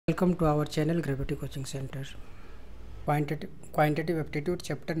Welcome to our channel Gravity Coaching Center. Quantitative Aptitude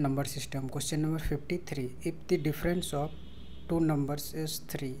chapter number system. Question number 53. If the difference of two numbers is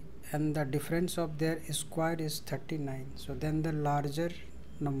 3 and the difference of their square is 39, so then the larger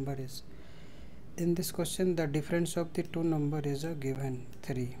number is. In this question, the difference of the two number is a given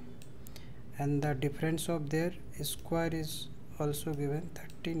 3 and the difference of their square is also given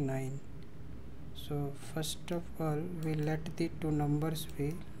 39. So first of all, we let the two numbers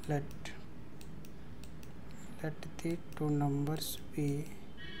be let the two numbers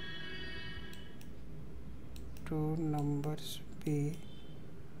be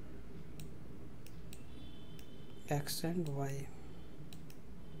x and y,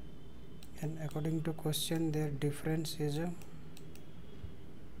 and according to question their difference is a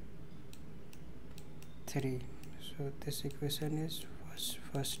 3. So this equation is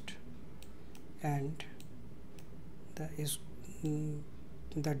first, and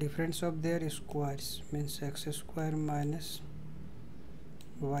the difference of their squares means x square minus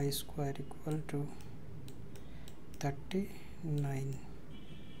y square equal to 39.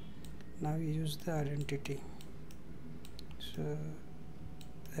 Now we use the identity. So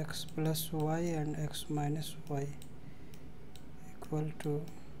x plus y and x minus y equal to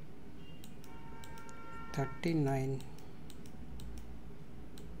 39,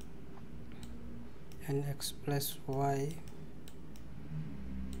 and x plus y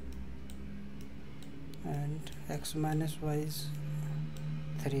and x minus y is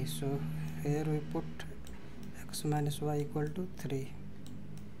 3. So here we put x minus y equal to 3,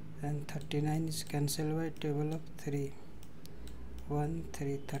 and 39 is cancelled by table of 3. 1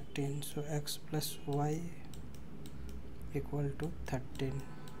 3 13. So x plus y equal to 13.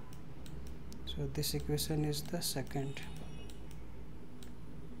 So this equation is the second.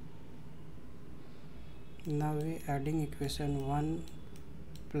 Now we adding equation 1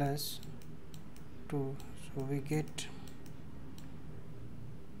 plus 2, so we get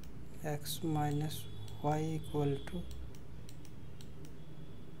x minus y equal to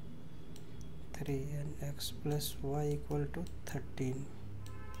 3 and x plus y equal to 13.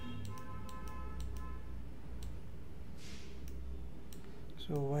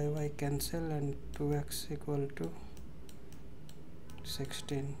 So y cancel and 2x equal to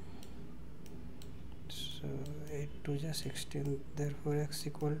 16. So 8 to the 16, therefore x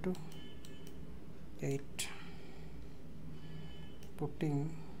equal to 8.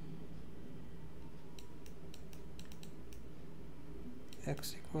 Putting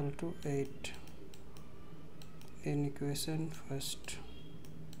x equal to 8 in equation first,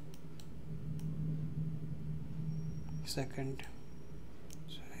 second.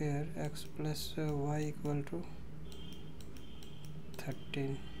 So here x plus y equal to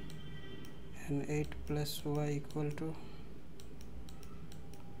 13 and 8 plus y equal to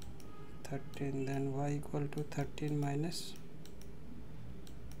 13, then y equal to 13 minus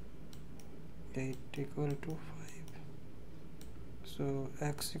 8 equal to 5. So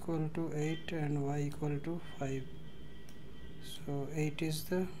x equal to 8 and y equal to 5. So 8 is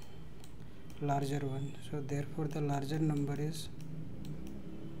the larger one, so therefore the larger number is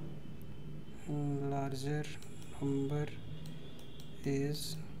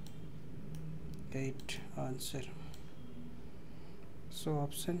 8 answer. So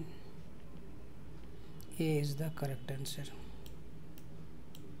option A is the correct answer.